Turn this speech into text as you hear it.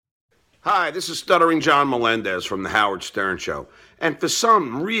Hi, this is Stuttering John Melendez from The Howard Stern Show. And for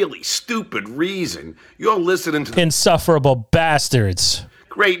some really stupid reason, you're listening to Insufferable Bastards.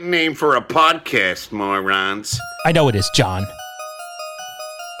 Great name for a podcast, morons. I know it is, John.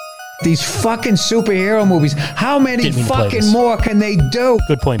 These fucking superhero movies. How many fucking more can they do?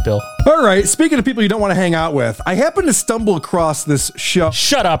 Good point, Bill. All right, speaking of people you don't want to hang out with, I happened to stumble across this show.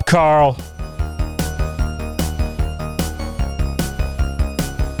 Shut up, Carl.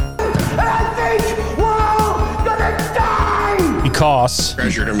 Because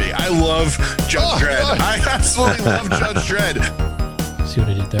treasure to me. I love Judge Dredd. I absolutely love Judge Dredd. See what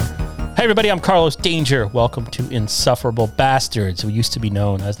I did there? Hey everybody, I'm Carlos Danger. Welcome to Insufferable Bastards. We used to be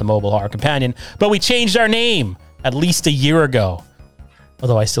known as the Mobile Horror Companion, but we changed our name at least a year ago.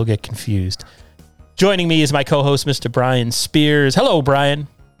 Although I still get confused. Joining me is my co-host, Mr. Brian Spears. Hello, Brian.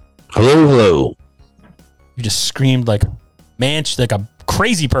 Hello. You just screamed like a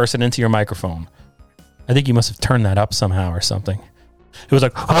crazy person into your microphone. I think you must have turned that up somehow or something. It was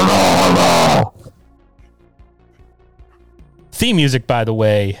like, hello. Theme music, by the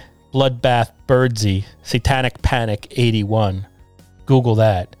way, Bloodbath Birdsey, Satanic Panic 81. Google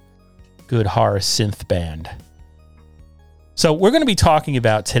that. Good horror synth band. So we're going to be talking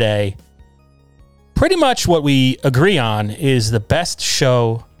about today, pretty much what we agree on is the best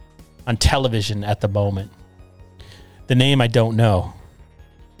show on television at the moment. The name I don't know.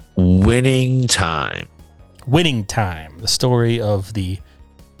 Winning Time. Winning Time, the story of the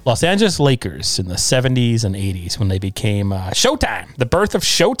Los Angeles Lakers in the 70s and 80s when they became Showtime, the birth of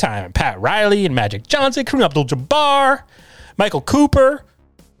Showtime. Pat Riley and Magic Johnson, Kareem Abdul-Jabbar, Michael Cooper,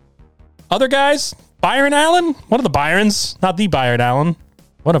 other guys, Byron Allen, one of the Byrons, not the Byron Allen,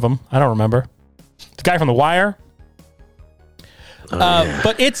 one of them, I don't remember. The guy from The Wire.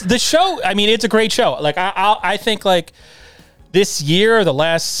 But it's the show, I mean, it's a great show. Like, I think, like, this year, the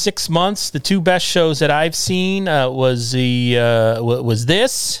last 6 months, the two best shows that I've seen was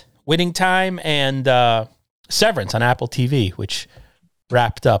this, Winning Time, and Severance on Apple TV, which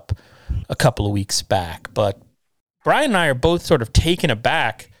wrapped up a couple of weeks back. But Brian and I are both sort of taken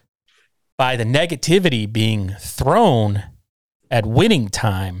aback by the negativity being thrown at Winning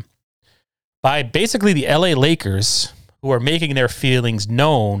Time by basically the LA Lakers, who are making their feelings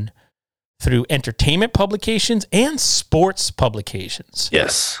known through entertainment publications and sports publications.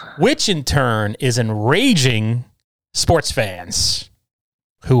 Yes. Which in turn is enraging sports fans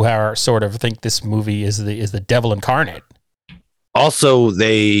who are sort of think this movie is the devil incarnate. Also,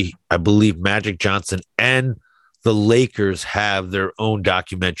 I believe Magic Johnson and the Lakers have their own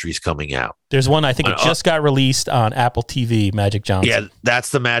documentaries coming out. There's one, I think it just got released on Apple TV, Magic Johnson. Yeah,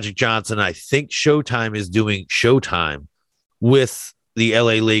 that's the Magic Johnson. I think Showtime is doing Showtime with the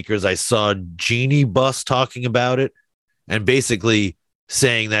LA Lakers. I saw Jeannie Buss talking about it and basically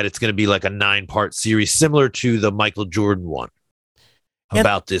saying that it's going to be like a 9-part series similar to the Michael Jordan one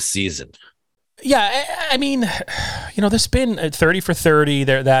about this season. Yeah, I mean, you know, there's been 30 for 30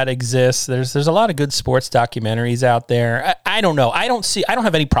 there that exists. There's a lot of good sports documentaries out there. I don't know. I don't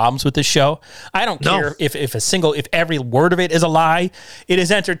have any problems with this show. I don't care if every word of it is a lie. It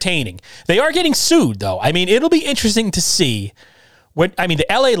is entertaining. They are getting sued though. I mean, it'll be interesting to see. The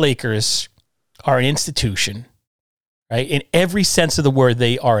LA Lakers are an institution, right? In every sense of the word,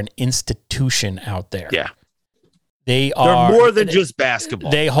 they are an institution out there. Yeah. They're more than just basketball.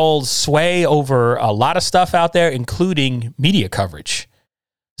 They hold sway over a lot of stuff out there, including media coverage.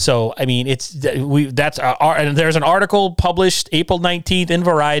 So, I mean, and there's an article published April 19th in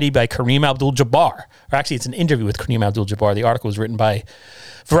Variety by Kareem Abdul-Jabbar. Or actually, it's an interview with Kareem Abdul-Jabbar. The article was written by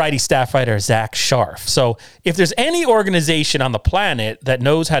Variety staff writer Zach Sharf. So if there's any organization on the planet that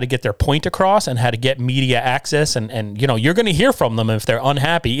knows how to get their point across and how to get media access and you know, you're going to hear from them if they're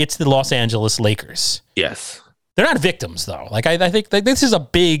unhappy, it's the Los Angeles Lakers. Yes. They're not victims, though. Like, I think this is a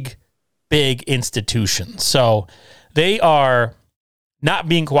big, big institution. So they are not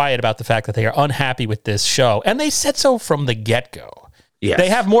being quiet about the fact that they are unhappy with this show. And they said so from the get-go. Yes. They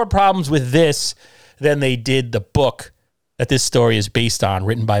have more problems with this than they did the book that this story is based on,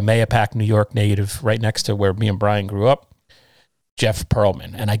 written by Mayapack, New York native, right next to where me and Brian grew up, Jeff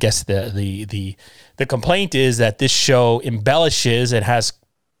Pearlman. And I guess the complaint is that this show embellishes and has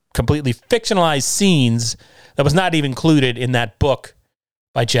completely fictionalized scenes that was not even included in that book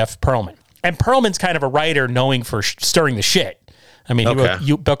by Jeff Pearlman. And Pearlman's kind of a writer known for stirring the shit. I mean, he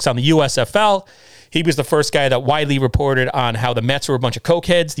wrote books on the USFL. He was the first guy that widely reported on how the Mets were a bunch of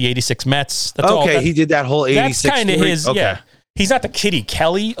cokeheads, the 86 Mets. He did that whole 86 That's kind of his, yeah. He's not the Kitty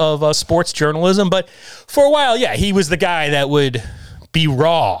Kelly of sports journalism, but for a while, yeah, he was the guy that would be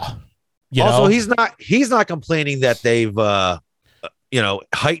raw. You know? He's not complaining that they've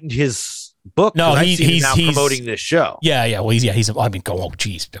heightened his book. No, he's now promoting this show. Yeah. Well, he's. I mean,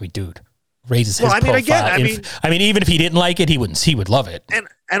 geez. I mean, dude, raises his profile. Again, I mean, even if he didn't like it, he would love it.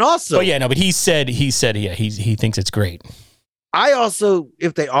 And also, but he said, yeah, he thinks it's great. I also,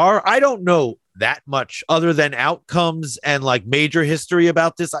 if they are, I don't know that much other than outcomes and like major history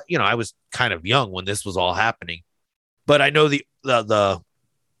about this. I was kind of young when this was all happening, but I know the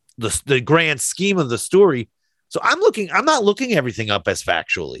grand scheme of the story. So I'm not looking everything up as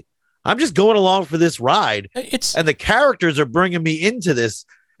factually. I'm just going along for this ride. And the characters are bringing me into this.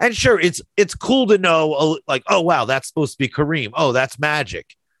 And sure, it's cool to know, like, oh wow, that's supposed to be Kareem. Oh, that's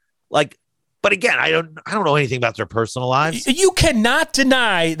Magic. Like, but again, I don't know anything about their personal lives. You cannot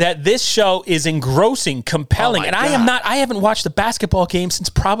deny that this show is engrossing, compelling, and God. I haven't watched a basketball game since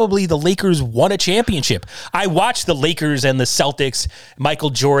probably the Lakers won a championship. I watched the Lakers and the Celtics, Michael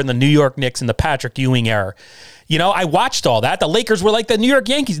Jordan, the New York Knicks, and the Patrick Ewing era. I watched all that. The Lakers were like the New York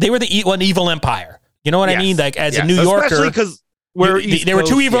Yankees. They were one evil empire. You know what I mean? Like as a New Yorker, especially because there were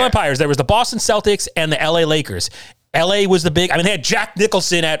two evil empires. There was the Boston Celtics and the LA Lakers. LA was the big, they had Jack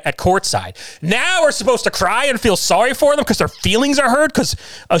Nicholson at courtside. Now we're supposed to cry and feel sorry for them because their feelings are hurt because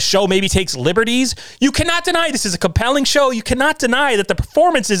a show maybe takes liberties. You cannot deny this is a compelling show. You cannot deny that the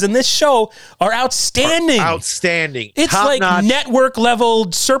performances in this show are outstanding. It's top like notch. Network level,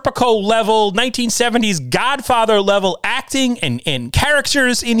 Serpico level, 1970s Godfather level acting and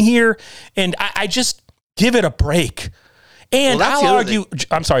characters in here. And I just give it a break. And I'll argue.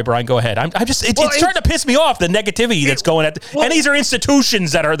 I'm sorry, Brian. Go ahead. It's starting to piss me off the negativity that's going at. And these are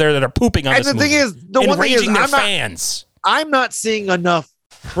institutions that are there that are pooping on this movie. And the thing is, the one thing is, their fans. I'm not seeing enough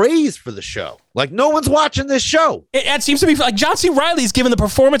praise for the show. Like no one's watching this show. It seems to be like John C. Reilly's given the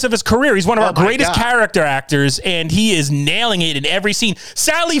performance of his career. He's one of our greatest character actors, and he is nailing it in every scene.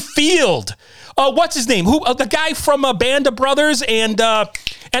 Sally Field. What's his name? The guy from Band of Brothers and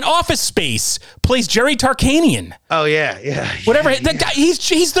Office Space plays Jerry Tarkanian. Oh yeah. Whatever. The guy. He's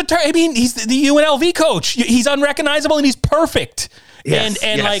the UNLV coach. He's unrecognizable and he's perfect. They're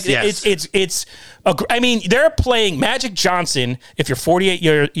playing Magic Johnson. If you're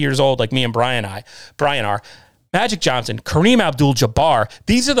 48 years old, like me and Brian are. Magic Johnson, Kareem Abdul-Jabbar,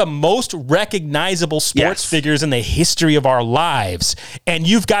 these are the most recognizable sports figures in the history of our lives. And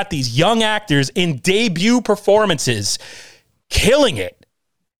you've got these young actors in debut performances killing it.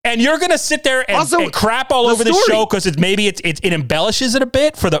 And you're going to sit there and crap all over the show because it embellishes it a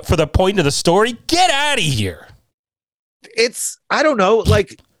bit for the point of the story. Get out of here. I don't know,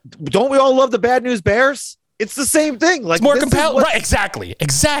 like, don't we all love the Bad News Bears? It's the same thing. Like, it's more compelling. Right, exactly.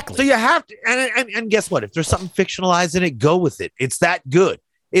 So you have to, and guess what? If there's something fictionalized in it, go with it. It's that good.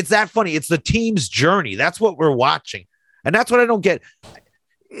 It's that funny. It's the team's journey. That's what we're watching. And that's what I don't get.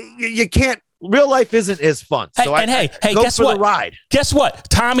 You can't, real life isn't as fun. So hey, guess what? The ride. Guess what?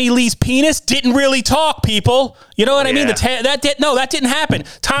 Tommy Lee's penis didn't really talk, people. You know what I mean? That didn't happen.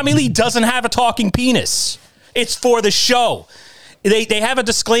 Tommy Lee doesn't have a talking penis. It's for the show. They have a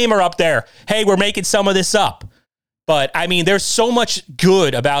disclaimer up there. Hey, we're making some of this up. But, I mean, there's so much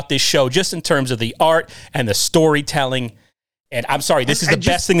good about this show just in terms of the art and the storytelling. And I'm sorry, this is the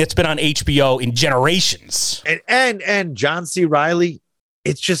best thing that's been on HBO in generations. And John C. Reilly,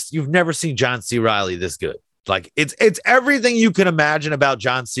 it's just, you've never seen John C. Reilly this good. Like, it's everything you can imagine about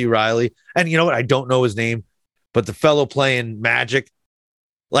John C. Reilly. And you know what? I don't know his name, but the fellow playing Magic,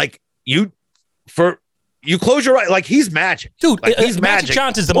 like, you close your eyes, like he's Magic, dude. Like, he's Magic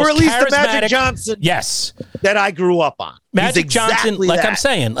Johnson's the most charismatic. Or at least the Magic Johnson, yes, that I grew up on. Magic Johnson, like that. I'm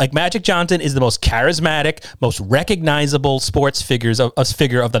saying, like Magic Johnson is the most charismatic, most recognizable sports figure of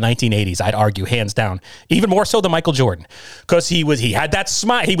the 1980s. I'd argue, hands down, even more so than Michael Jordan, because he had that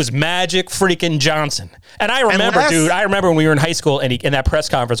smile. He was Magic freaking Johnson. And I remember, when we were in high school and in that press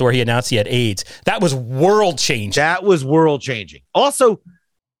conference where he announced he had AIDS. That was world changing. Also,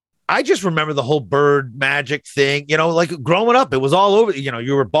 I just remember the whole Bird Magic thing, like growing up, it was all over,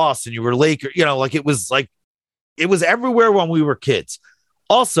 you were Boston, you were Lakers, it was everywhere when we were kids.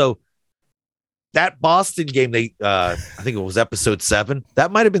 Also, that Boston game, I think it was episode 7.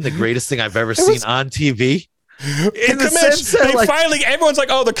 That might've been the greatest thing I've ever seen on TV. Everyone's like,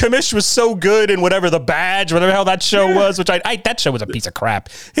 oh, the commish was so good and whatever the badge, whatever the hell that show was, which that show was a piece of crap.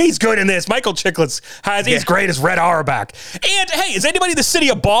 He's good in this. Michael Chiklis he's great as Red Auerbach. And hey, is anybody in the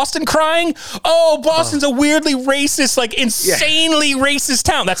city of Boston crying? Oh, Boston's a weirdly racist, like insanely racist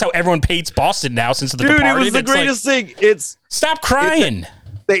town. That's how everyone hates Boston now since The Departed. It was the greatest thing. Stop crying.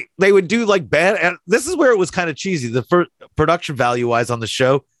 They would do like bad. And this is where it was kind of cheesy. The first production value wise on the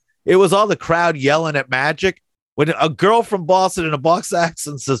show, it was all the crowd yelling at Magic. When a girl from Boston in a Boston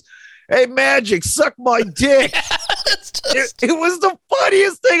accent says, "Hey, Magic, suck my dick." It was the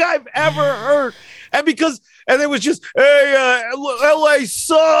funniest thing I've ever heard. And it was just, hey, LA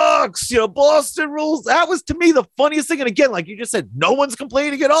sucks. Boston rules. That was, to me, the funniest thing. And again, like you just said, no one's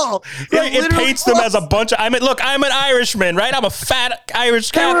complaining at all. It paints them as a bunch of, look, I'm an Irishman, right? I'm a fat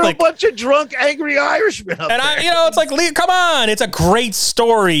Irish Catholic. They were a bunch of drunk, angry Irishmen up there. It's like, come on. It's a great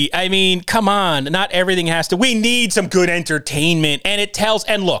story. I mean, come on. Not everything has to. We need some good entertainment. And it tells,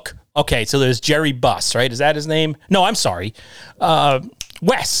 and look, okay, so there's Jerry Buss, right? Is that his name? No, I'm sorry.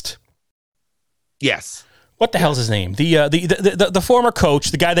 West. Yes. What the hell's his name? The former coach,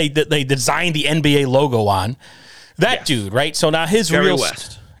 the guy they designed the NBA logo on. That dude, right? So now his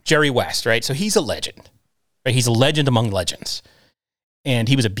Jerry West, right? So he's a legend. Right? He's a legend among legends. And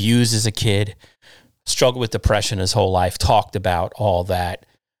he was abused as a kid, struggled with depression his whole life, talked about all that.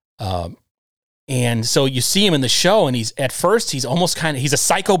 And so you see him in the show, and he's almost he's a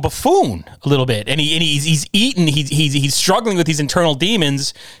psycho buffoon a little bit, and he's struggling with these internal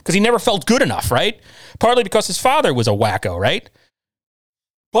demons because he never felt good enough, right? Partly because his father was a wacko, right?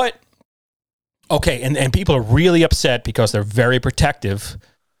 But okay, and people are really upset because they're very protective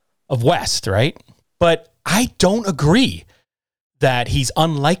of West, right? But I don't agree that he's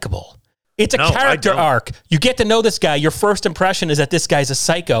unlikable. It's a character arc. You get to know this guy. Your first impression is that this guy's a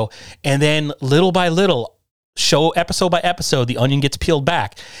psycho. And then little by little, episode by episode, the onion gets peeled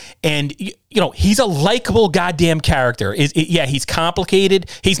back. And, he's a likable goddamn character. He's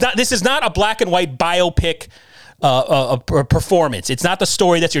complicated. This is not a black and white biopic performance. It's not the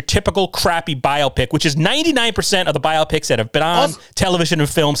story that's your typical crappy biopic, which is 99% of the biopics that have been on television and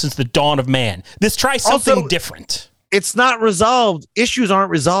film since the dawn of man. This tries something different. It's not resolved. Issues aren't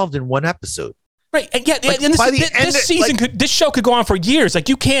resolved in one episode. Right. And this show could go on for years. Like,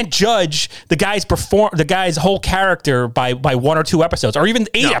 you can't judge the guy's whole character by 1 or 2 episodes, or even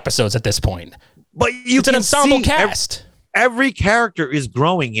 8 episodes at this point. But it's an ensemble cast. Every character is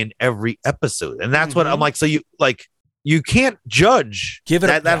growing in every episode. And that's what I'm like. So you can't judge. Give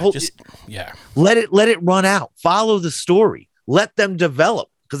it that whole. Let it run out. Follow the story. Let them develop.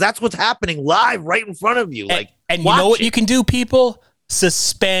 Because that's what's happening live right in front of you. And you know what you can do, people?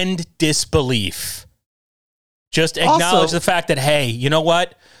 Suspend disbelief. Just acknowledge the fact that, hey, you know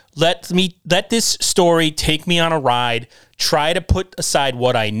what? Let this story take me on a ride. Try to put aside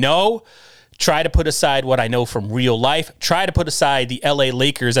what I know. Try to put aside what I know from real life. Try to put aside the LA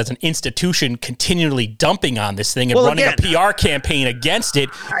Lakers as an institution continually dumping on this thing and running a PR campaign against it.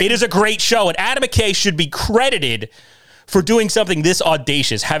 It is a great show. And Adam McKay should be credited for doing something this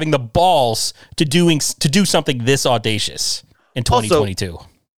audacious, having the balls to do something this audacious in 2022. Also,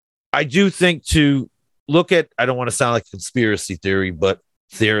 I do think to look at, I don't want to sound like a conspiracy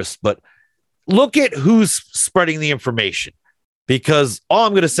theorist, but look at who's spreading the information. Because all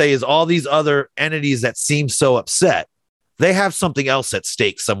I'm going to say is all these other entities that seem so upset, they have something else at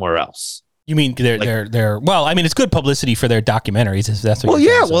stake somewhere else. You mean they're well, I mean, it's good publicity for their documentaries. If that's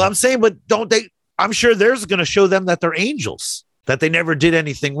what I'm saying, but don't they? I'm sure there's going to show them that they're angels, that they never did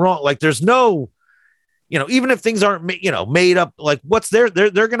anything wrong. Like, there's no, even if things aren't, made up, like they're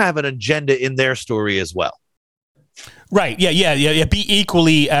going to have an agenda in their story as well. Right. Yeah. Be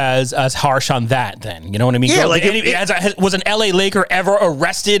equally as harsh on that then. You know what I mean? Yeah, was an LA Laker ever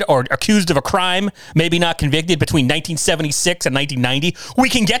arrested or accused of a crime, maybe not convicted, between 1976 and 1990? We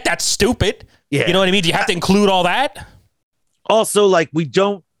can get that stupid. Yeah. You know what I mean? Do you have to include all that? Also, like, we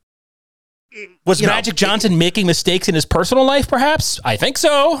don't. Was Magic Johnson making mistakes in his personal life, perhaps? I think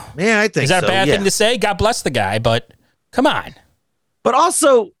so. Yeah, I think so. Is that a bad thing to say? God bless the guy, but come on. But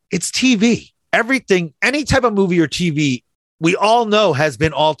also, it's TV. Everything, any type of movie or TV, we all know has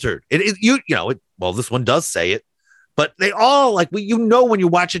been altered. Well, this one does say it, but they all when you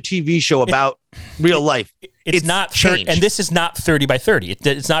watch a TV show about real life, it's not changed. And this is not 30 by 30.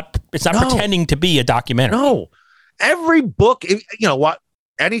 It's not pretending to be a documentary. No, every book,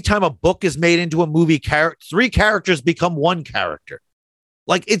 anytime a book is made into a movie, 3 characters become 1 character.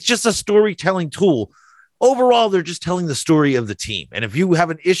 Like, it's just a storytelling tool. Overall, they're just telling the story of the team. And if you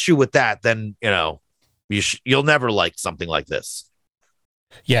have an issue with that, then, you'll never like something like this.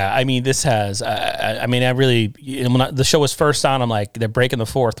 Yeah, I mean, this has, when the show was first on, I'm like, they're breaking the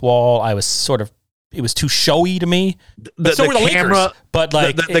fourth wall. I was it was too showy to me. The camera, Lakers. But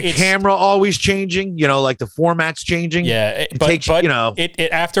the camera always changing, the format's changing. Yeah,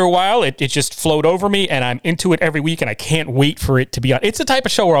 after a while, it just flowed over me, and I'm into it every week, and I can't wait for it to be on. It's the type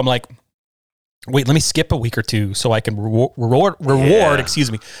of show where I'm like, wait, let me skip a week or two so I can reward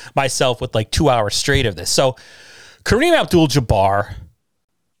myself with 2 hours straight of this. So Kareem Abdul-Jabbar,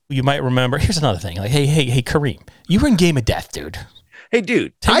 you might remember. Here's another thing. Like, hey, Kareem, you were in Game of Death, dude. Hey,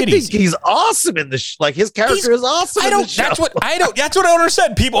 dude, Take I it think easy. he's awesome in the like his character is awesome. in the show. That's what I don't. That's what I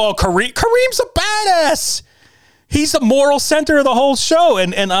understand. People, Kareem's a badass. He's the moral center of the whole show.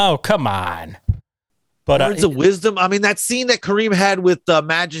 And oh, come on. But Words of wisdom. I mean, that scene that Kareem had with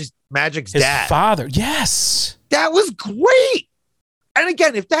Magic's his dad, father. Yes, that was great. And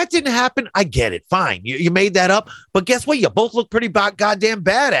again, if that didn't happen, I get it. Fine, you made that up. But guess what? You both look pretty goddamn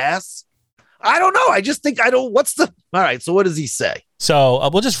badass. I don't know. I just think I don't. What's the? All right. So what does he say? So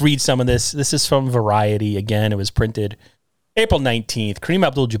we'll just read some of this. This is from Variety. Again, it was printed April 19th. Kareem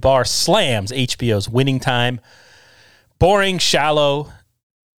Abdul-Jabbar slams HBO's Winning Time. Boring, shallow,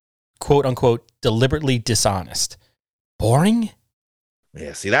 quote unquote, deliberately dishonest. Boring?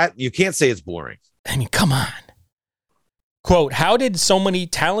 Yeah. See that you can't say it's boring. I mean, come on. Quote, how did so many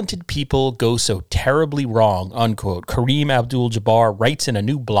talented people go so terribly wrong, unquote. Kareem Abdul-Jabbar writes in a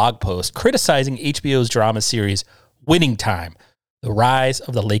new blog post criticizing HBO's drama series Winning Time, The Rise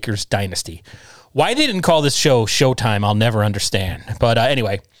of the Lakers Dynasty. Why they didn't call this show Showtime, I'll never understand. But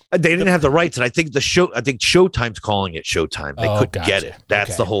anyway. They didn't have the rights, and I think Showtime's calling it Showtime. They couldn't get it.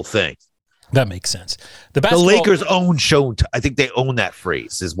 That's okay. the whole thing. That makes sense. The Lakers own Showtime. I think they own that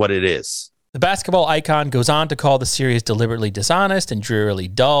phrase, is what it is. The basketball icon goes on to call the series deliberately dishonest and drearily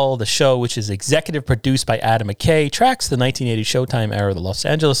dull. The show, which is executive produced by Adam McKay, tracks the 1980 Showtime era of the Los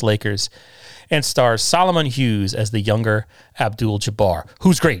Angeles Lakers and stars Solomon Hughes as the younger Abdul-Jabbar,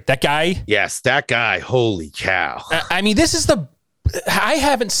 who's great. That guy? Yes, that guy. Holy cow. I mean, I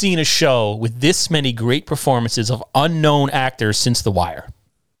haven't seen a show with this many great performances of unknown actors since The Wire.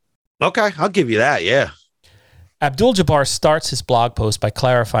 Okay, I'll give you that, yeah. Abdul-Jabbar starts his blog post by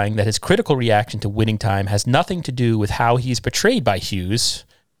clarifying that his critical reaction to Winning Time has nothing to do with how he's portrayed by Hughes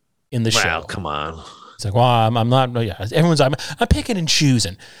in the show. Wow, come on. It's like, well, I'm not. Yeah, I'm picking and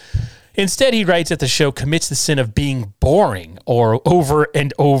choosing. Instead, he writes that the show commits the sin of being boring or over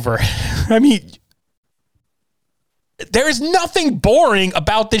and over. I mean, there is nothing boring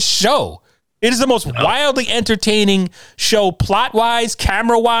about this show. It is the most wildly entertaining show, plot-wise,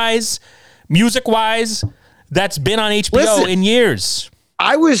 camera-wise, music-wise, that's been on HBO in years.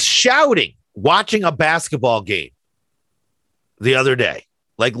 I was shouting watching a basketball game the other day,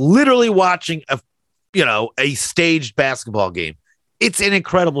 like literally watching a staged basketball game. It's an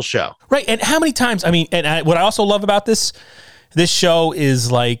incredible show. Right. And how many times, what I also love about this show is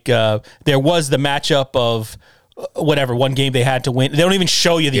like there was the matchup of whatever, one game they had to win. They don't even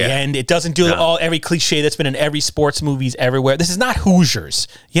show you the end. It doesn't do every cliche that's been in every sports movies everywhere. This is not Hoosiers.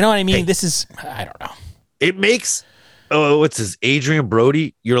 You know what I mean? This is, I don't know. It makes, what's his, Adrian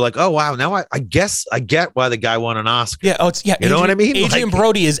Brody? You're like, oh, wow. Now I guess I get why the guy won an Oscar. Yeah. You know what I mean? Adrian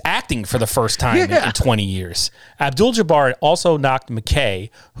Brody is acting for the first time in 20 years. Abdul-Jabbar also knocked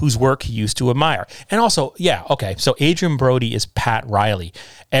McKay, whose work he used to admire. And also, so Adrian Brody is Pat Riley.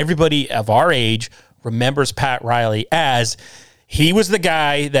 Everybody of our age remembers Pat Riley as he was the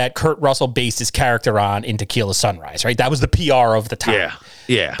guy that Kurt Russell based his character on in Tequila Sunrise, right? That was the PR of the time.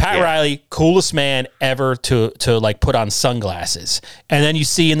 Yeah. Pat Riley, coolest man ever to like put on sunglasses. And then you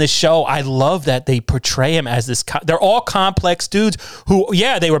see in this show, I love that they portray him as this. They're all complex dudes who,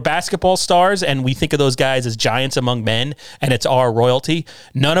 they were basketball stars, and we think of those guys as giants among men, and it's our royalty.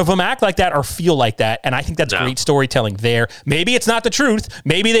 None of them act like that or feel like that, and I think that's great storytelling there. Maybe it's not the truth.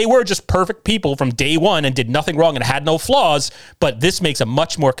 Maybe they were just perfect people from day one and did nothing wrong and had no flaws, but this makes a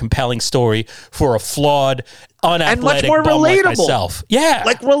much more compelling story for a flawed, unathletic, and much more relatable. Like myself. Yeah.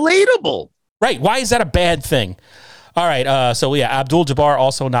 Like relatable. Right. Why is that a bad thing? All right. Abdul-Jabbar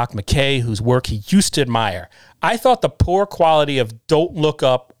also knocked McKay, whose work he used to admire. I thought the poor quality of Don't Look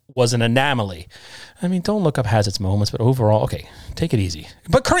Up was an anomaly. I mean, Don't Look Up has its moments, but overall, okay, take it easy.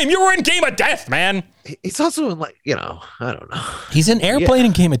 But Kareem, you were in Game of Death, man. He's also in I don't know. He's in Airplane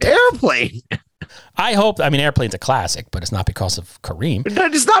and Game of Death. Airplane. Airplane's a classic, but it's not because of Kareem.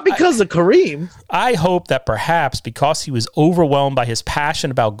 It's not because of Kareem. I hope that perhaps because he was overwhelmed by his passion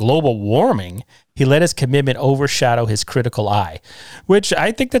about global warming, he let his commitment overshadow his critical eye, which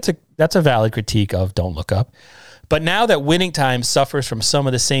I think that's a valid critique of Don't Look Up. But now that Winning Time suffers from some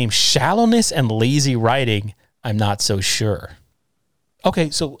of the same shallowness and lazy writing, I'm not so sure.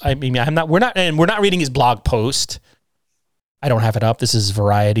 Okay, so we're not reading his blog post. I don't have it up. This is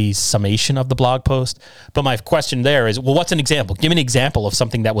Variety's summation of the blog post. But my question there is, well, what's an example? Give me an example of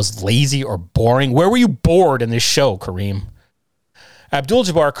something that was lazy or boring. Where were you bored in this show, Kareem?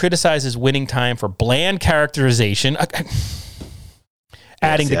 Abdul-Jabbar criticizes Winning Time for bland characterization,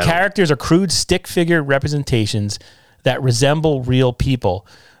 adding the characters are crude stick figure representations that resemble real people.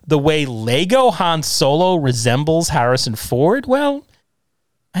 The way Lego Han Solo resembles Harrison Ford? Well,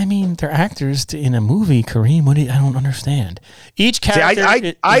 I mean, they're actors in a movie, Kareem. I don't understand. Each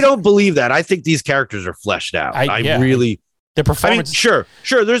character. I don't believe that. I think these characters are fleshed out. The performance. Sure.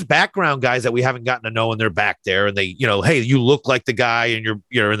 There's background guys that we haven't gotten to know, and they're back there, and they, hey, you look like the guy, and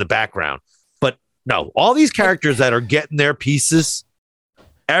you're in the background. But no, all these characters that are getting their pieces,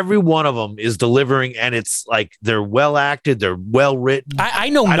 every one of them is delivering, and it's like they're well acted, they're well written. I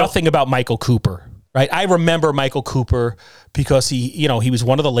know nothing about Michael Cooper. Right, I remember Michael Cooper because he was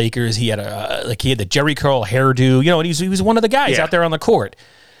one of the Lakers. He had the Jerry curl hairdo, and he was one of the guys out there on the court.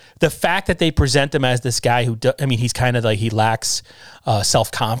 The fact that they present him as this guy he's kind of like he lacks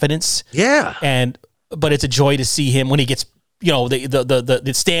self-confidence. Yeah, but it's a joy to see him when he gets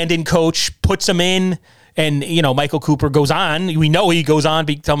the stand-in coach puts him in, and Michael Cooper goes on. We know he goes on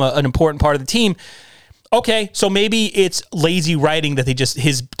to become an important part of the team. Okay, so maybe it's lazy writing that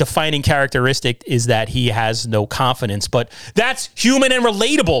his defining characteristic is that he has no confidence, but that's human and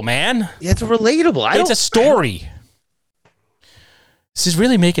relatable, man. Yeah, it's relatable. It's a story. This is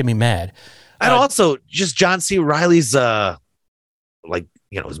really making me mad. And also, just John C. Reilly's, his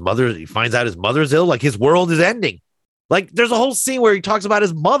mother, he finds out his mother's ill, like his world is ending. Like, there's a whole scene where he talks about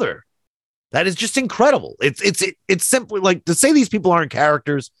his mother. That is just incredible. It's simply like to say these people aren't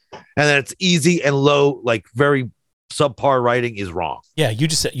characters and that it's easy and low, like very subpar writing is wrong. Yeah, you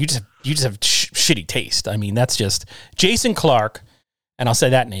just have shitty taste. I mean, that's just Jason Clarke, and I'll say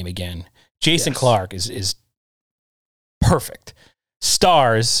that name again. Jason Clarke is perfect.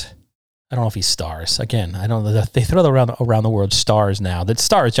 Stars. I don't know if he stars. Again, I don't know. They throw around the word stars now. That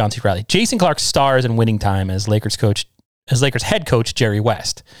stars John C. Reilly. Jason Clarke stars in Winning Time as Lakers head coach Jerry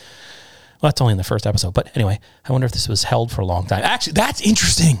West. Well, that's only in the first episode. But anyway, I wonder if this was held for a long time. Actually, that's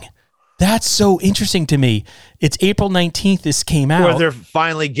interesting. That's so interesting to me. It's April 19th this came out. Where they're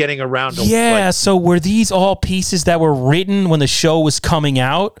finally getting around to so were these all pieces that were written when the show was coming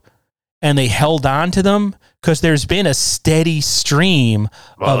out and they held on to them? Because there's been a steady stream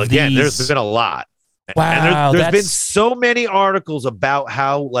of these. There's been a lot. Wow. And there's been so many articles about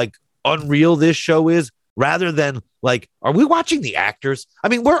how like unreal this show is, rather than like, are we watching the actors? I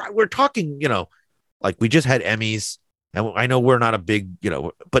mean, we're talking, like we just had Emmys, and I know we're not a big,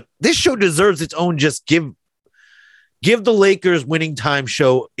 but this show deserves its own. Just give the Lakers Winning Time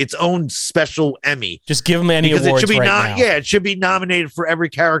show its own special Emmy. Just give them any awards. It should be now. Yeah, it should be nominated for every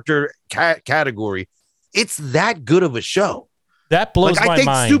character category. It's that good of a show. That blows my mind.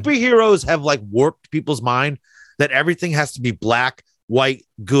 I think superheroes have like warped people's mind that everything has to be black, white,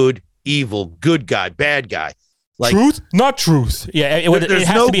 good, evil, good guy, bad guy. Like, truth, not truth. Yeah, it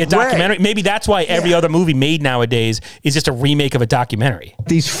has to be a documentary. Maybe that's why every other movie made nowadays is just a remake of a documentary.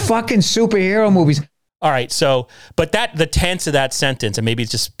 These fucking superhero movies. All right, so, but the tense of that sentence, and maybe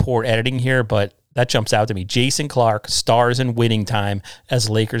it's just poor editing here, but that jumps out to me. Jason Clarke stars in Winning Time as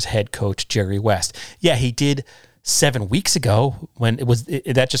Lakers head coach Jerry West. Yeah, he did 7 weeks ago when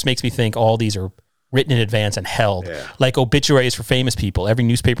that just makes me think all these are written in advance and held like obituaries for famous people. Every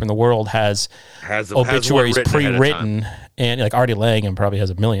newspaper in the world has obituaries pre-written, and like Artie Langham probably has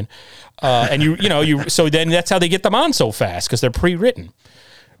 1 million. And so then that's how they get them on so fast, because they're pre-written.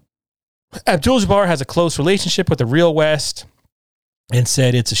 Abdul-Jabbar has a close relationship with the real West and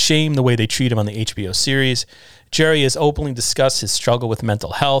said it's a shame the way they treat him on the HBO series. Jerry has openly discussed his struggle with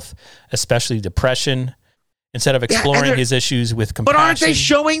mental health, especially depression, instead of exploring his issues with compassion. But aren't they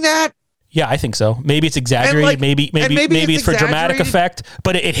showing that? Yeah, I think so. Maybe it's exaggerated. Maybe it's for dramatic effect,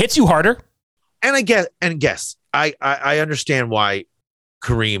 but it hits you harder. And I understand why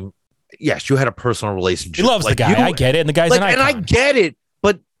Kareem. Yes, you had a personal relationship. He loves the guy. I get it, and the guy's an icon. And I get it,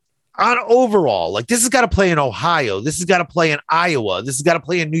 but on overall, like, this has got to play in Ohio. This has got to play in Iowa. This has got to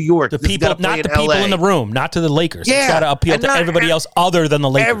play in New York. The people, not the people in the room, not to the Lakers. Yeah, it's got to appeal to everybody else other than the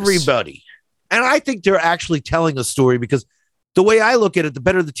Lakers. Everybody. And I think they're actually telling a story, because the way I look at it, the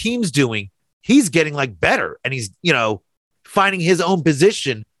better the team's doing, he's getting like better, and he's, finding his own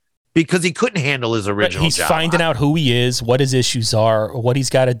position because he couldn't handle his original job. He's finding out who he is, what his issues are, what he's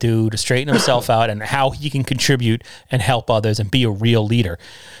got to do to straighten himself out, and how he can contribute and help others and be a real leader.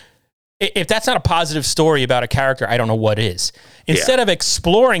 If that's not a positive story about a character, I don't know what is. Instead of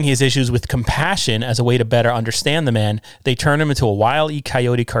exploring his issues with compassion as a way to better understand the man, they turn him into a Wile E.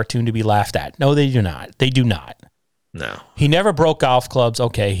 Coyote cartoon to be laughed at. No, they do not. They do not. No. He never broke golf clubs.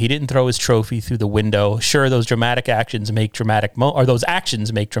 Okay, he didn't throw his trophy through the window. Sure, those dramatic actions make dramatic those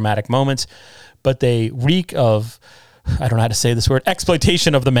actions make dramatic moments, but they reek of, I don't know how to say this word,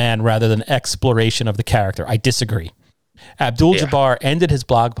 exploitation of the man rather than exploration of the character. I disagree. Abdul-Jabbar ended his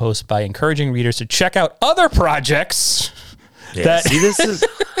blog post by encouraging readers to check out other projects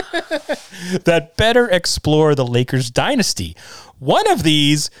that better explore the Lakers dynasty. One of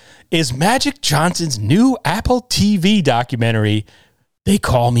these is Magic Johnson's new Apple TV documentary, They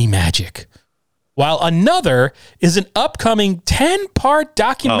Call Me Magic. While another is an upcoming 10-part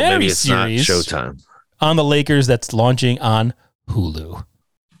documentary series not Showtime on the Lakers that's launching on Hulu.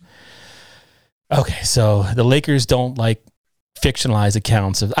 Okay, so the Lakers don't like fictionalized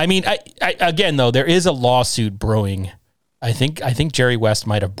accounts of. I mean, I again though, there is a lawsuit brewing. I think Jerry West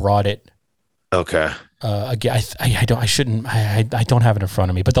might have brought it. Okay. Again, I don't have it in front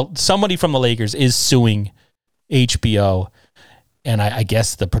of me, but somebody from the Lakers is suing HBO, and I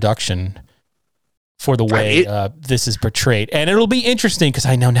guess the production for the way this is portrayed. And it'll be interesting because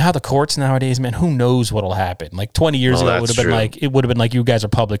I know now the courts nowadays, man, who knows what'll happen. Like 20 years ago, it would have been like, you guys are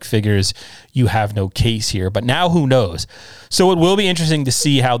public figures. You have no case here. But now who knows? So it will be interesting to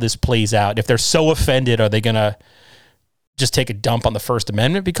see how this plays out. If they're so offended, are they going to just take a dump on the First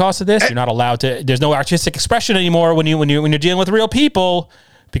Amendment because of this? You're not allowed to, there's no artistic expression anymore when you're dealing with real people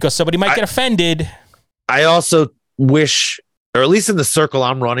because somebody might get offended. I also wish, or at least in the circle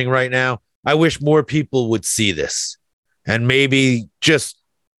I'm running right now, I wish more people would see this, and maybe just,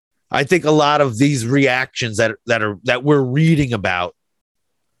 I think a lot of these reactions that we're reading about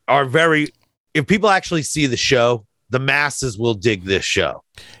are very, if people actually see the show, the masses will dig this show.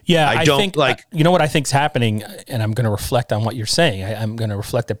 Yeah. I think you know what I think's happening, and I'm going to reflect on what you're saying. I'm going to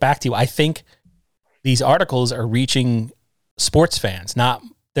reflect it back to you. I think these articles are reaching sports fans, not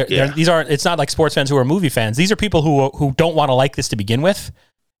it's not like sports fans who are movie fans. These are people who don't want to like this to begin with.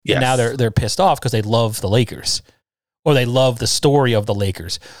 Yes. And now they're pissed off because they love the Lakers, or they love the story of the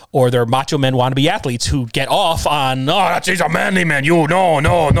Lakers, or they're macho men wannabe athletes who get off on, he's a manly man. No.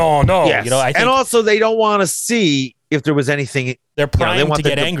 Yes. You know, I think, and also they don't want to see if there was anything. They're primed to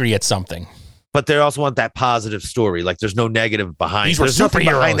get angry at something, but they also want that positive story. Like there's no negative behind. These were there's nothing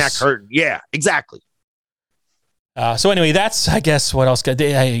superheroes behind that curtain. Yeah, exactly. So anyway, that's, I guess, what else.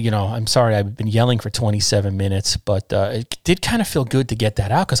 I'm sorry, I've been yelling for 27 minutes, but it did kind of feel good to get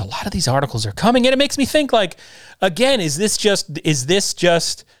that out because a lot of these articles are coming, and it makes me think, like, again, is this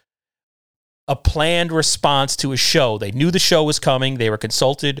just a planned response to a show? They knew the show was coming. They were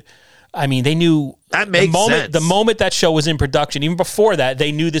consulted. I mean, they knew that makes sense. The moment that show was in production, even before that,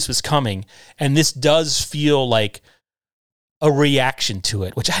 they knew this was coming, and this does feel like a reaction to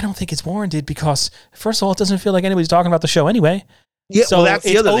it, which I don't think it's warranted because, first of all, it doesn't feel like anybody's talking about the show anyway. Yeah, so well, that's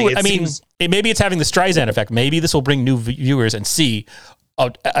the other thing. Maybe it's having the Streisand effect. Maybe this will bring new viewers and see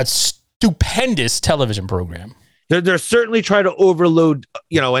a stupendous television program. They're certainly trying to overload,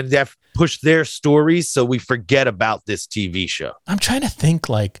 and push their stories so we forget about this TV show. I'm trying to think,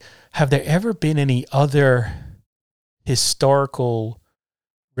 like, have there ever been any other historical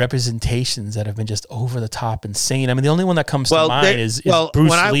representations that have been just over the top insane? I mean, the only one that comes to mind is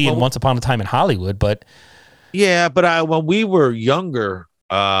Bruce Lee in Once Upon a Time in Hollywood. But yeah, but when we were younger,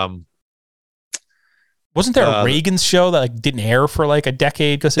 wasn't there a Reagan's show that didn't air for like a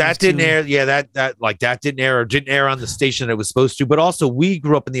decade? Because that didn't air. Yeah, that didn't air. Or didn't air on the station that it was supposed to. But also, we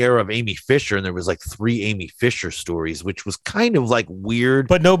grew up in the era of Amy Fisher, and there was like 3 Amy Fisher stories, which was kind of like weird.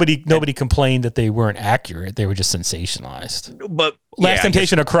 But nobody complained that they weren't accurate. They were just sensationalized. But Last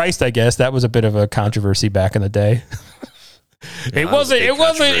Temptation of Christ, I guess that was a bit of a controversy back in the day. It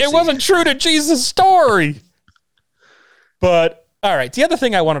wasn't true to Jesus' story. But all right, the other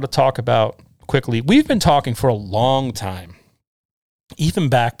thing I wanted to talk about quickly, we've been talking for a long time, even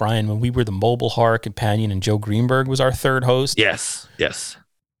back, Brian, when we were the Mobile Horror Companion and Joe Greenberg was our third host. Yes.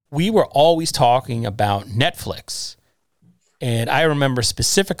 We were always talking about Netflix, and I remember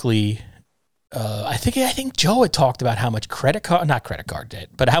specifically, I think Joe had talked about how much not credit card debt,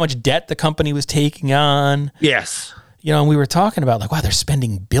 but how much debt the company was taking on. Yes, and we were talking about like, wow, they're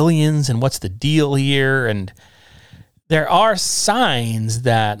spending billions, and what's the deal here, and there are signs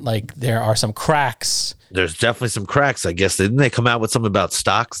that like there are some cracks. There's definitely some cracks, I guess. Didn't they come out with something about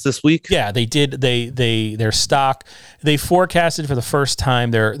stocks this week? Yeah, they did. Their stock, they forecasted for the first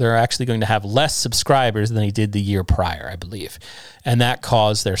time they're actually going to have less subscribers than they did the year prior, I believe. And that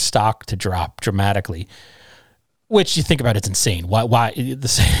caused their stock to drop dramatically. Which you think about, it's insane. Why the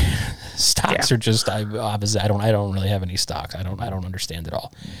stocks are just obviously I don't really have any stocks. I don't understand it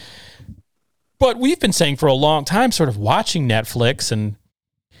all. But we've been saying for a long time, sort of watching Netflix, and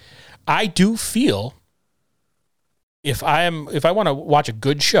I do feel if I want to watch a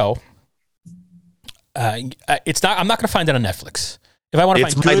good show, I'm not going to find it on Netflix. If I want to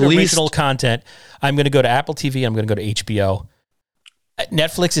find good original content, I'm going to go to Apple TV. I'm going to go to HBO.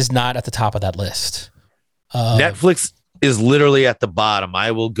 Netflix is not at the top of that list. Netflix is literally at the bottom.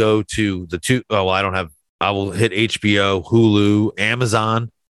 I will go to the two. I will hit HBO, Hulu, Amazon.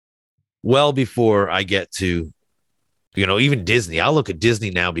 well before I get to, even Disney. I'll look at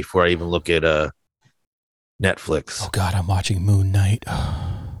Disney now before I even look at Netflix. Oh God, I'm watching Moon Knight.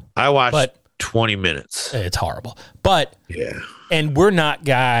 I watched 20 minutes. It's horrible. But yeah. And we're not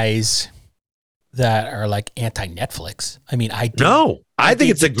guys that are like anti-Netflix. I mean, I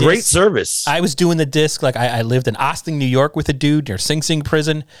think it's a great service. I was doing the disc. Like I lived in Austin, New York with a dude near Sing Sing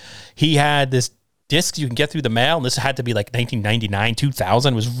prison. He had this disc you can get through the mail. And this had to be like 1999,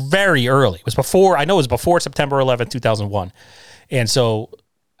 2000. It was very early. It was before September 11th, 2001. And so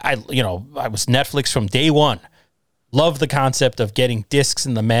I was Netflix from day one. Loved the concept of getting discs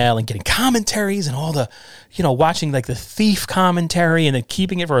in the mail and getting commentaries and all the, watching like the Thief commentary and then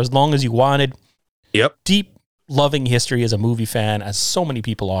keeping it for as long as you wanted. Yep. Deep loving history as a movie fan, as so many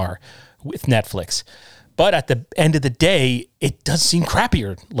people are with Netflix. But at the end of the day, it does seem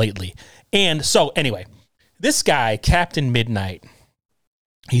crappier lately. And so anyway, this guy, Captain Midnight,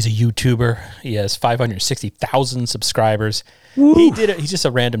 he's a YouTuber. He has 560,000 subscribers. Woo. He's just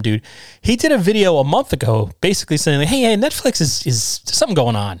a random dude. He did a video a month ago basically saying, hey, Netflix is something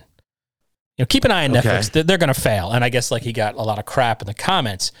going on. Keep an eye on Netflix. They're going to fail. And I guess he got a lot of crap in the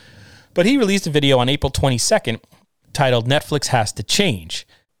comments. But he released a video on April 22nd titled Netflix Has to Change.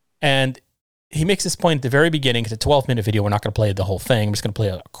 And he makes this point at the very beginning. It's a 12-minute video. We're not going to play the whole thing. I'm just going to play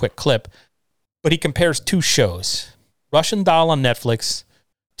a quick clip. But he compares two shows, Russian Doll on Netflix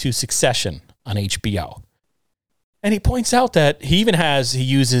to Succession on HBO. And he points out that he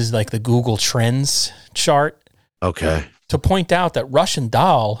uses the Google Trends chart. Okay. To point out that Russian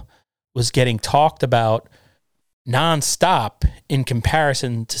Doll was getting talked about nonstop in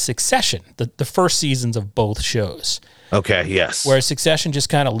comparison to Succession, the first seasons of both shows. Okay, yes. Whereas Succession just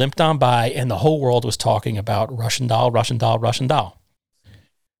kind of limped on by and the whole world was talking about Russian Doll, Russian Doll, Russian Doll.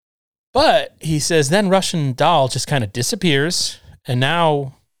 But he says then Russian Doll just kind of disappears. And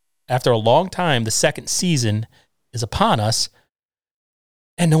now, after a long time, the second season is upon us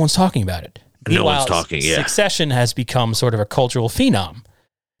and no one's talking about it. No one's talking, yeah. Succession has become sort of a cultural phenom.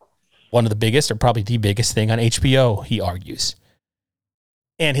 One of the biggest, or probably the biggest thing on HBO, he argues.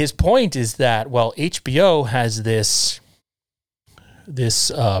 And his point is that, HBO has this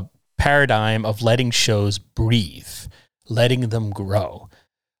paradigm of letting shows breathe, letting them grow,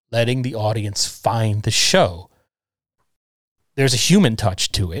 letting the audience find the show. There's a human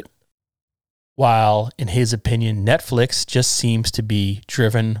touch to it, while, in his opinion, Netflix just seems to be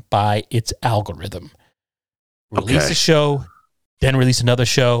driven by its algorithm. Release a show, then release another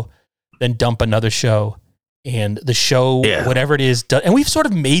show, then dump another show, and the show, whatever it is, and we've sort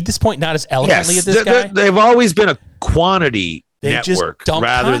of made this point not as eloquently as this guy. They've always been a quantity network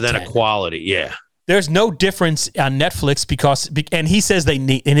rather than a quality. Yeah. There's no difference on Netflix and he says and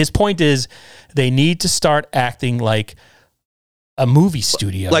his point is they need to start acting like a movie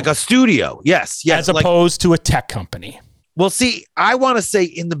studio. Like a studio. Yes. As opposed to a tech company. Well, see, I want to say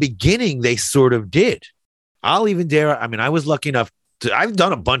in the beginning, they sort of did. I'll even dare. I mean, I was lucky enough I've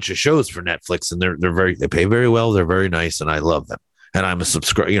done a bunch of shows for Netflix and they pay very well. They're very nice and I love them. And I'm a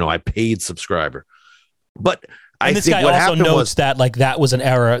subscriber, I paid subscriber. But I think guy also notes that that was an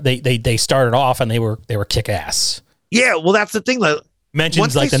era. They started off and they were kick ass. Yeah, well, that's the thing.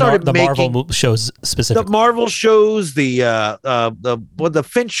 Mentions the Marvel shows specifically. The Marvel shows, the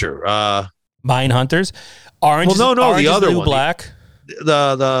Fincher, Mindhunters, Orange. Well, no, Orange the other one, Black,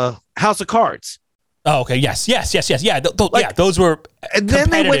 the House of Cards. Oh, okay. Yes. Yeah. Those were. And then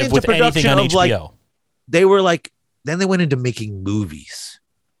they went into with production on of HBO. Then they went into making movies.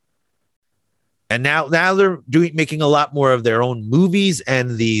 And now they're making a lot more of their own movies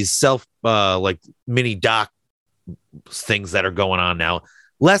and these self mini doc things that are going on now.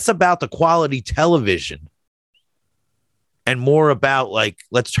 Less about the quality television and more about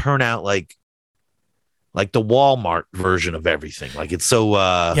let's turn out the Walmart version of everything. It's so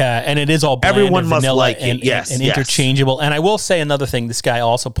and it is all bland everyone and must vanilla like and, it. Yes, and interchangeable. And I will say another thing. This guy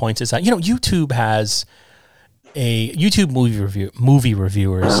also points this out. YouTube has YouTube movie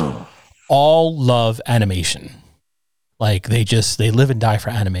reviewers all love animation. They live and die for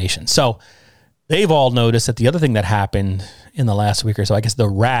animation. So they've all noticed that the other thing that happened in the last week or so, I guess The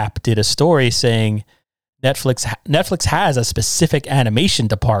Wrap did a story saying Netflix has a specific animation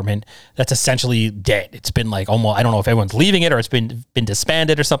department that's essentially dead. It's been almost, I don't know if everyone's leaving it or it's been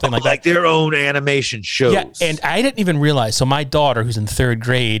disbanded or something like that. Like their own animation shows. Yeah, and I didn't even realize. So my daughter, who's in third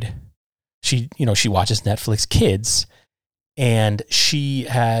grade, she watches Netflix Kids, and she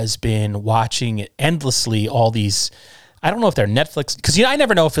has been watching endlessly all these I don't know if they're Netflix, because I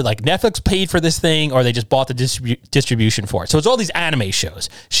never know if Netflix paid for this thing or they just bought the distribution for it. So it's all these anime shows.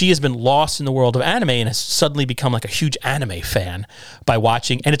 She has been lost in the world of anime and has suddenly become like a huge anime fan by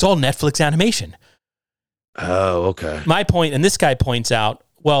watching, and it's all Netflix animation. Oh, okay. My point, and this guy points out,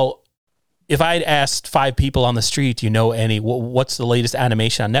 well, if I'd asked 5 people on the street, what's the latest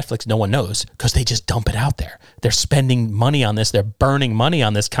animation on Netflix? No one knows, because they just dump it out there. They're spending money on this. They're burning money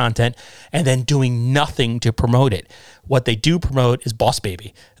on this content and then doing nothing to promote it. What they do promote is Boss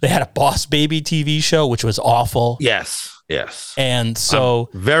Baby. They had a Boss Baby TV show, which was awful. Yes. And so...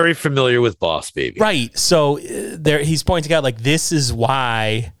 I'm very familiar with Boss Baby. Right. So he's pointing out, this is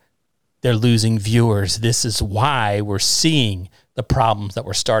why they're losing viewers. This is why we're seeing the problems that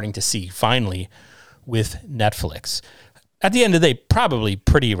we're starting to see finally with Netflix. At the end of the day, probably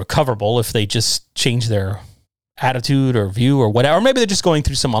pretty recoverable if they just change their attitude or view or whatever. Or maybe they're just going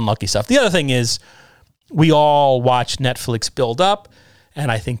through some unlucky stuff. The other thing is, we all watch Netflix build up, and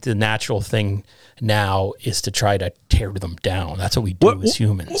I think the natural thing now is to try to tear them down. That's what we do as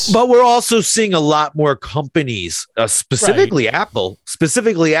humans. But we're also seeing a lot more companies, specifically Apple,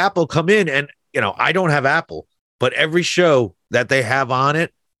 come in, and I don't have Apple, but every show that they have on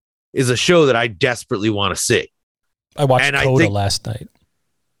it is a show that I desperately want to see. I watched Coda last night.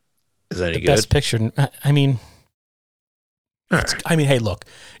 Is that any good? Best Picture. I mean, hey, look,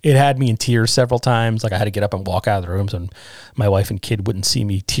 it had me in tears several times. I had to get up and walk out of the rooms, and my wife and kid wouldn't see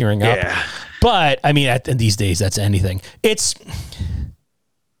me tearing up. Yeah. But I mean, these days, that's anything. It's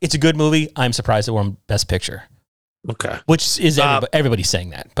a good movie. I'm surprised it won Best Picture. Okay. Which is everybody's saying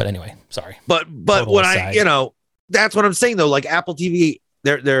that. But anyway, sorry. But when that's what I'm saying though. Like Apple TV,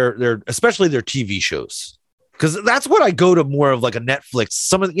 they're especially their TV shows, because that's what I go to more of, like a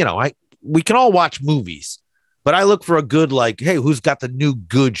Netflix. We can all watch movies, but I look for a good, hey, who's got the new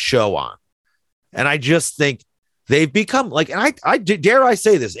good show on? And I just think they've become and I dare I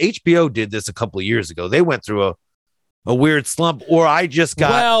say this, HBO did this a couple of years ago. They went through a weird slump, or I just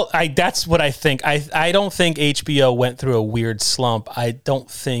got... Well, that's what I think. I don't think HBO went through a weird slump. I don't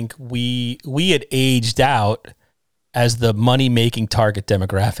think we had aged out as the money-making target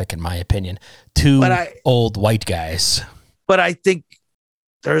demographic, in my opinion. Old white guys. But I think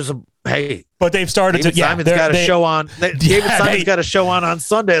there's but they've started David Simon's got a show on. David Simon's got a show on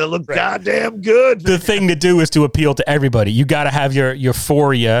Sunday that looks goddamn good. The thing to do is to appeal to everybody. You got to have your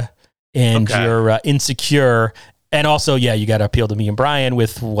Euphoria and your Insecure. And also, you got to appeal to me and Brian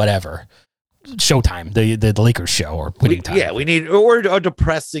with whatever. Showtime, the Lakers show, or Winning Time. Yeah, we need or a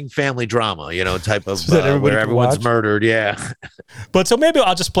depressing family drama, type of where everyone's murdered. Yeah. But so maybe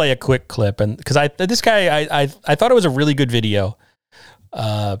I'll just play a quick clip, and because this guy I thought it was a really good video.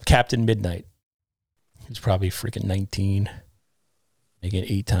 Captain Midnight. He's probably freaking 19, making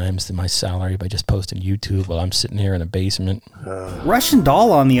 8 times my salary by just posting YouTube while I'm sitting here in a basement. Russian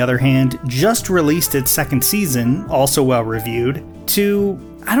Doll, on the other hand, just released its 2nd season, also well reviewed, to,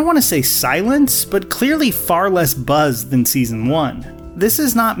 I don't want to say silence, but clearly far less buzz than season 1. This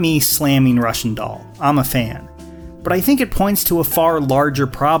is not me slamming Russian Doll. I'm a fan. But I think it points to a far larger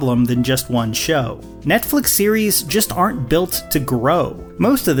problem than just one show. Netflix series just aren't built to grow.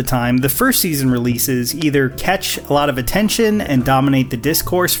 Most of the time, the first season releases either catch a lot of attention and dominate the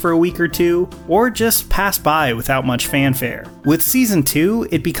discourse for a week or two, or just pass by without much fanfare. With season 2,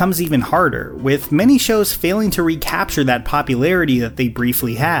 it becomes even harder, with many shows failing to recapture that popularity that they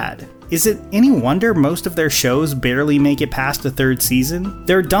briefly had. Is it any wonder most of their shows barely make it past the 3rd season?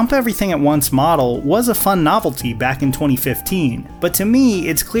 Their dump everything at once model was a fun novelty back in 2015, but to me,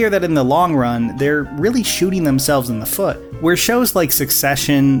 it's clear that in the long run, they're really shooting themselves in the foot. Where shows like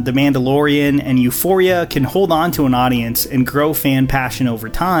Succession, The Mandalorian, and Euphoria can hold on to an audience and grow fan passion over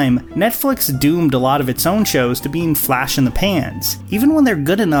time, Netflix doomed a lot of its own shows to being flash in the pans, even when they're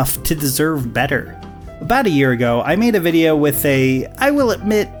good enough to deserve better. About a year ago, I made a video with I will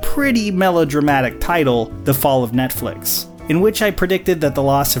admit, pretty melodramatic title, The Fall of Netflix, in which I predicted that the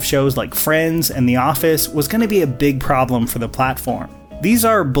loss of shows like Friends and The Office was going to be a big problem for the platform. These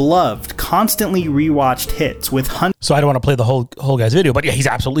are beloved, constantly rewatched hits with hundreds. So I don't want to play the whole guy's video, but he's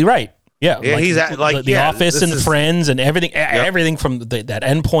absolutely right. Yeah, he's The Office and Friends and everything, everything from that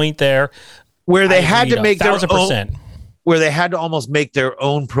end point there, where they had to make their 1,000%. Where they had to almost make their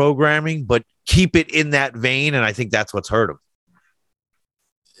own programming, but keep it in that vein, and I think that's what's hurt them.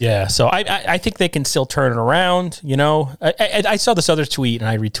 Yeah, so I think they can still turn it around. I saw this other tweet and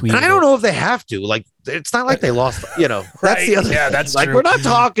I retweeted. And I don't know if they have to. It's not like they lost. That's right? the other. Yeah, that's true. we're not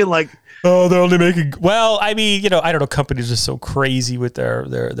talking oh, they're only making. Well, I mean, I don't know. Companies are so crazy with their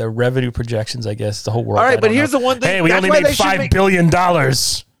revenue projections. I guess the whole world. All right, but here's the one thing. Hey, we only made $5 billion.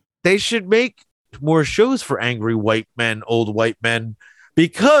 They should make more shows for angry white men, old white men,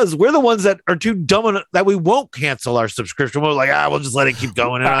 because we're the ones that are too dumb that we won't cancel our subscription. We're like, we'll just let it keep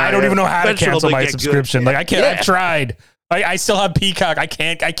going. And I don't even know how to cancel my subscription. Good. Like I can't. I've tried. I still have Peacock. I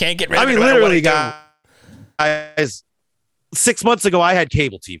can't get rid of it. I mean, literally, guys. 6 months ago, I had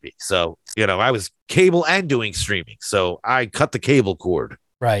cable TV, so I was cable and doing streaming. So I cut the cable cord.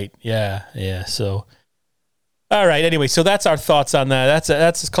 Right. Yeah. So. All right. Anyway, so that's our thoughts on that.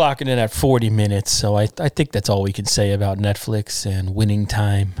 That's clocking in at 40 minutes. So I think that's all we can say about Netflix and Winning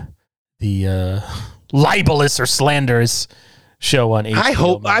Time, the libelous or slanderous show on HBO. I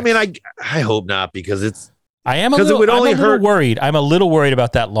hope. Max. I mean, I hope not, because it's. I'm a little worried. I'm a little worried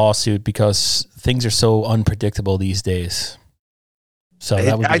about that lawsuit because things are so unpredictable these days. So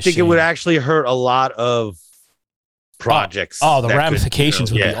I think it would actually hurt a lot of projects. The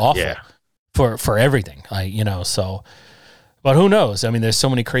ramifications would be awful. Yeah. For everything, so, but who knows? I mean, there's so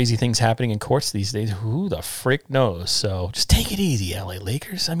many crazy things happening in courts these days. Who the frick knows? So just take it easy, LA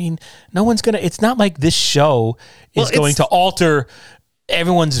Lakers. I mean, no one's it's not like this show is going to alter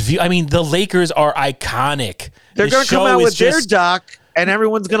everyone's view. I mean, the Lakers are iconic. They're going to come out with their doc, and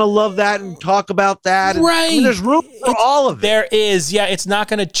everyone's going to love that and talk about that. Right. I mean, there's room for all of it. There is. Yeah. It's not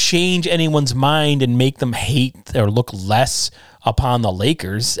going to change anyone's mind and make them hate or look less upon the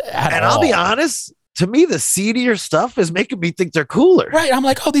Lakers at all. I'll be honest, to me, the seedier stuff is making me think they're cooler. Right. I'm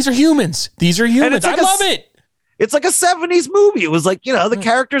like, these are humans. These are humans. I love it. It's like a 70s movie. It was like, the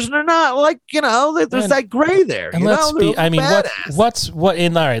characters are not like, there's that gray there. And let's be, I mean, all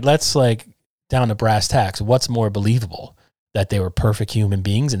right, let's like down to brass tacks. What's more believable? That they were perfect human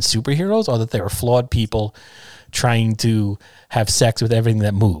beings and superheroes, or that they were flawed people trying to have sex with everything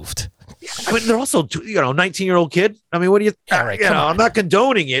that moved? I mean, they're also, 19-year-old kid. I mean, what do you, I'm not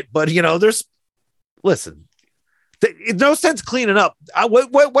condoning it, but, listen, no sense cleaning up.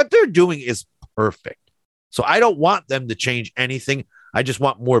 What they're doing is perfect. So I don't want them to change anything. I just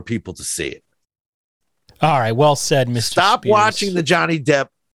want more people to see it. All right. Well said, Mr. Stop Spears. watching the Johnny Depp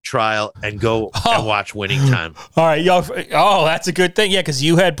trial and go and watch Winning Time. All right. That's a good thing. Yeah, because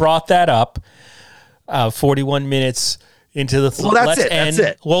you had brought that up 41 minutes into the well, that's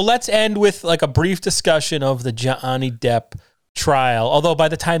it. Well, let's end with like a brief discussion of the Johnny Depp trial. Although by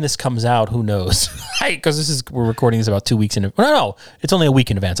the time this comes out, who knows? Because we're recording this about 2 weeks in. No, it's only a week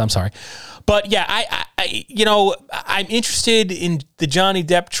in advance. I'm sorry, but yeah, I'm interested in the Johnny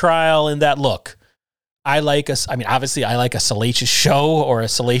Depp trial. In that, look, obviously I like a salacious show or a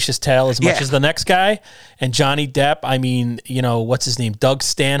salacious tale as much as the next guy. And Johnny Depp, I mean, what's his name? Doug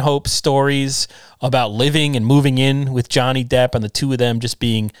Stanhope's stories about living and moving in with Johnny Depp and the two of them just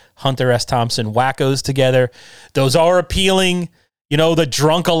being Hunter S. Thompson wackos together. Those are appealing. The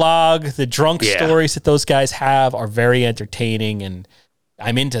drunk-a-log, the drunk stories that those guys have are very entertaining, and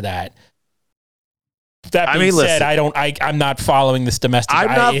I'm into that. That being said, I'm not following this domestic.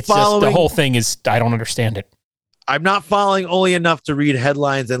 Just the whole thing is, I don't understand it. I'm not following only enough to read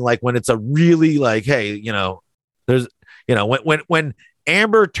headlines, and like when it's a really like, hey, there's, when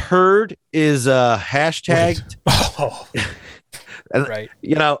Amber Turd is hashtagged. Right.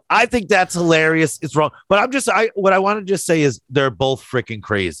 I think that's hilarious. It's wrong, but what I want to just say is they're both freaking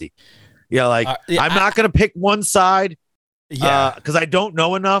crazy. I'm not going to pick one side. Because I don't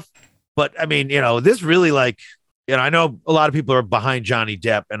know enough. But I mean, this really I know a lot of people are behind Johnny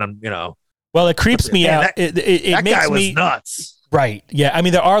Depp, and I'm, Well, it creeps me out. It that makes guy was me nuts. Right. Yeah. I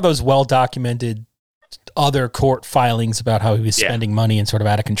mean, there are those well-documented other court filings about how he was spending money and sort of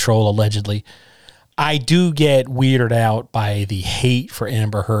out of control, allegedly. I do get weirded out by the hate for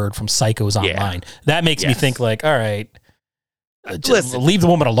Amber Heard from psychos online. That makes me think like, all right, just leave the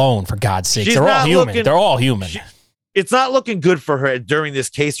woman alone, for God's sake. They're all human. They're all human. It's not looking good for her during this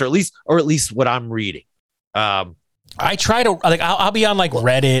case, or at least what I'm reading. I try to I'll be on like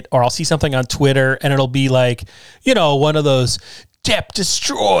Reddit, or I'll see something on Twitter, and it'll be like, one of those Depp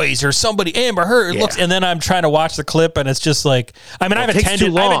destroys, or somebody Amber Heard looks, and then I'm trying to watch the clip, and it's just like, I mean, I've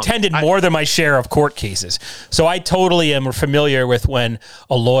attended more than my share of court cases, so I totally am familiar with when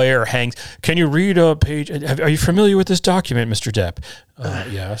a lawyer hangs. Can you read a page? Are you familiar with this document, Mr. Depp?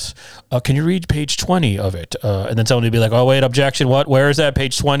 Yes. Can you read page 20 of it? And then somebody would be like, oh, wait, objection. What? Where is that?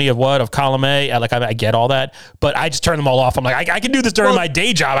 Page 20 of what? Of column A? I get all that, but I just turn them all off. I'm like, I can do this during my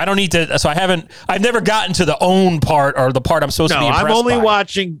day job. I don't need to. So I've never gotten to the own part, or the part I'm supposed to be impressed by. I'm only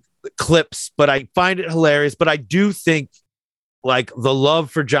watching clips, but I find it hilarious. But I do think like the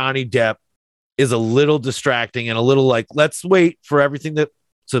love for Johnny Depp is a little distracting, and a little like, let's wait for everything to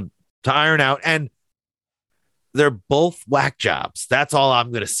iron out. And they're both whack jobs. That's all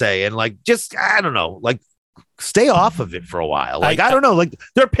I'm going to say. And like, just, I don't know, like stay off of it for a while. Like, I don't know, like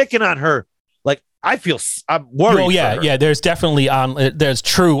they're picking on her Like I'm worried. Oh yeah, for her. yeah. There's definitely there's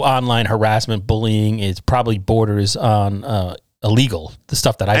true online harassment, bullying. It's probably borders on illegal. The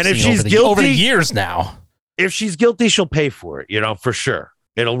stuff that I've seen over the years now. If she's guilty, she'll pay for it. For sure.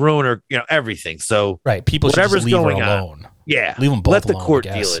 It'll ruin her. Everything. So right, people should just leave her alone. Yeah, leave them both. Let the alone, court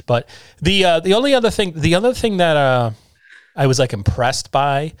deal it. But the other thing that I was like impressed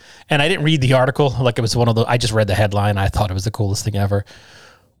by, and I didn't read the article. Like it was one of the. I just read the headline. I thought it was the coolest thing ever.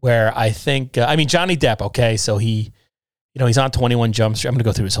 Where I think, Johnny Depp. Okay, so he's on 21 Jump Street. I'm going to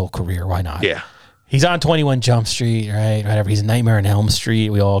go through his whole career. Why not? Yeah. He's on 21 Jump Street, right? Whatever. He's a Nightmare on Elm Street.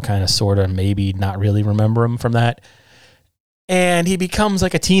 We all kind of, sort of, maybe not really remember him from that. And he becomes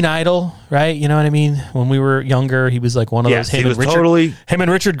like a teen idol, right? You know what I mean? When we were younger, he was like one of those. Him and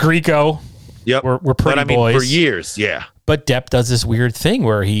Richard Grieco. Yep. Were pretty boys for years. Yeah. But Depp does this weird thing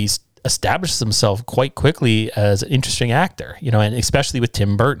where he's establishes himself quite quickly as an interesting actor, and especially with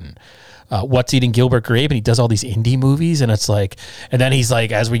Tim Burton. What's Eating Gilbert Grape, and he does all these indie movies, and it's like, and then he's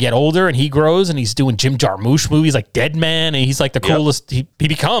like, as we get older and he grows and he's doing Jim Jarmusch movies like Dead Man, and he's like the coolest. He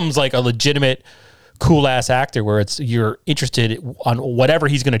becomes like a legitimate cool ass actor where you're interested on whatever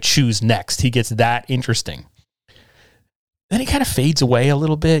he's going to choose next. He gets that interesting. Then he kind of fades away a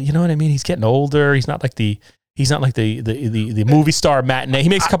little bit. You know what I mean? He's getting older. He's not like the movie star matinee. He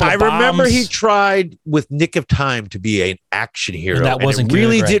makes a couple of bombs. I remember he tried with Nick of Time to be an action hero. And that wasn't it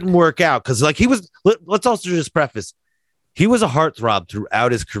really good, right? Didn't work out because like he was, let's also just preface, he was a heartthrob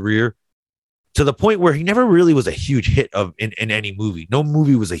throughout his career to the point where he never really was a huge hit in any movie. No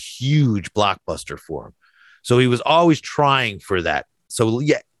movie was a huge blockbuster for him. So he was always trying for that. So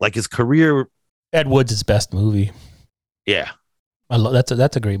yeah, like his career. Ed Wood's best movie. Yeah. I love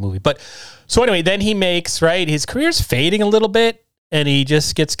that's a great movie. But so anyway, then he makes, right, his career's fading a little bit, and he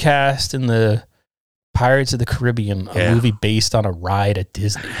just gets cast in the Pirates of the Caribbean, a movie based on a ride at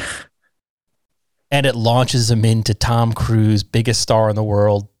Disney. And it launches him into Tom Cruise, biggest star in the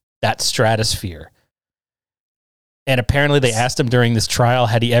world, that stratosphere. And apparently they asked him during this trial,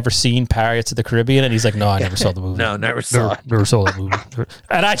 had he ever seen Pirates of the Caribbean? And he's like, no, I never saw the movie. No, never saw it. Never saw the movie.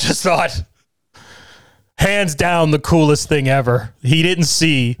 And I just thought, hands down, the coolest thing ever. He didn't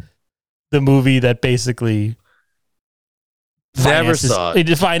see the movie that basically never saw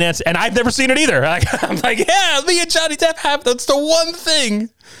it. And I've never seen it either. I'm like, yeah, me and Johnny Depp that's the one thing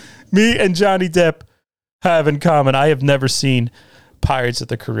me and Johnny Depp have in common. I have never seen Pirates of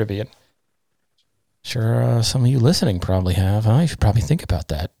the Caribbean. Sure, some of you listening probably have. Huh? You should probably think about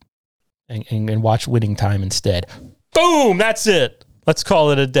that and watch Winning Time instead. Boom, that's it. Let's call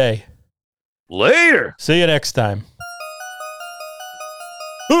it a day. Later. See you next time.